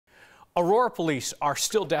Aurora Police are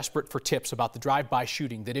still desperate for tips about the drive-by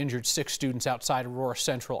shooting that injured 6 students outside Aurora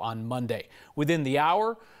Central on Monday. Within the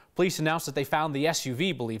hour, police announced that they found the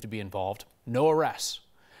SUV believed to be involved. No arrests.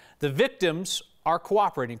 The victims are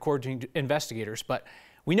cooperating, according to investigators, but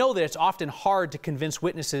we know that it's often hard to convince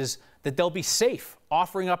witnesses that they'll be safe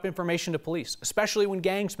offering up information to police, especially when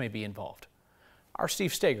gangs may be involved. Our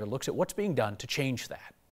Steve Steger looks at what's being done to change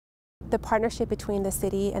that. The partnership between the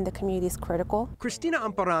city and the community is critical. Cristina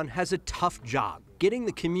Amparan has a tough job getting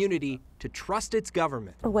the community to trust its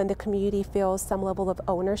government. When the community feels some level of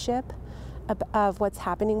ownership of what's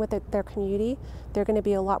happening with their community, they're going to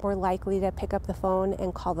be a lot more likely to pick up the phone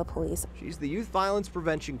and call the police. She's the Youth Violence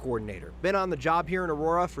Prevention Coordinator, been on the job here in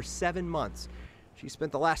Aurora for 7 months. She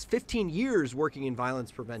spent the last 15 years working in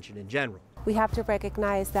violence prevention in general. We have to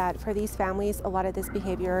recognize that for these families, a lot of this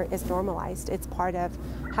behavior is normalized. It's part of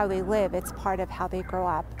how they live. It's part of how they grow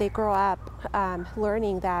up. They grow up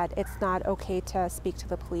learning that it's not okay to speak to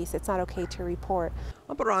the police. It's not okay to report.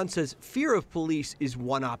 Amparan says fear of police is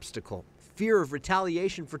one obstacle. Fear of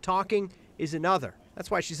retaliation for talking is another.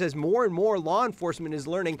 That's why she says more and more law enforcement is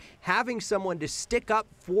learning having someone to stick up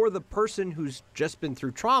for the person who's just been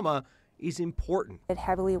through trauma is important.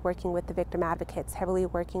 Heavily working with the victim advocates, heavily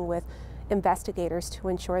working with investigators to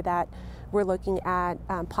ensure that we're looking at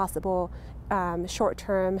possible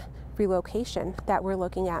short-term relocation, that we're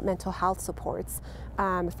looking at mental health supports.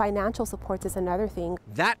 Financial supports is another thing.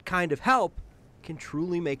 That kind of help can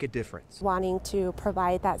truly make a difference. Wanting to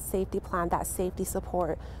provide that safety plan, that safety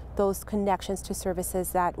support, those connections to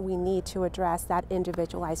services that we need to address that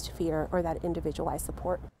individualized fear or that individualized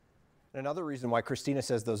support. Another reason why Cristina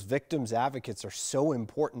says those victims advocates are so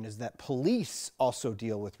important is that police also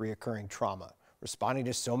deal with reoccurring trauma. Responding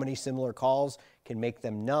to so many similar calls can make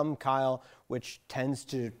them numb, Kyle, which tends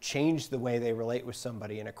to change the way they relate with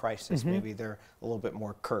somebody in a crisis. Maybe they're a little bit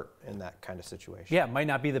more curt in that kind of situation. Yeah, might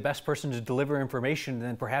not be the best person to deliver information and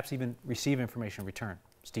then perhaps even receive information in return.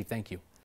 Steve, thank you.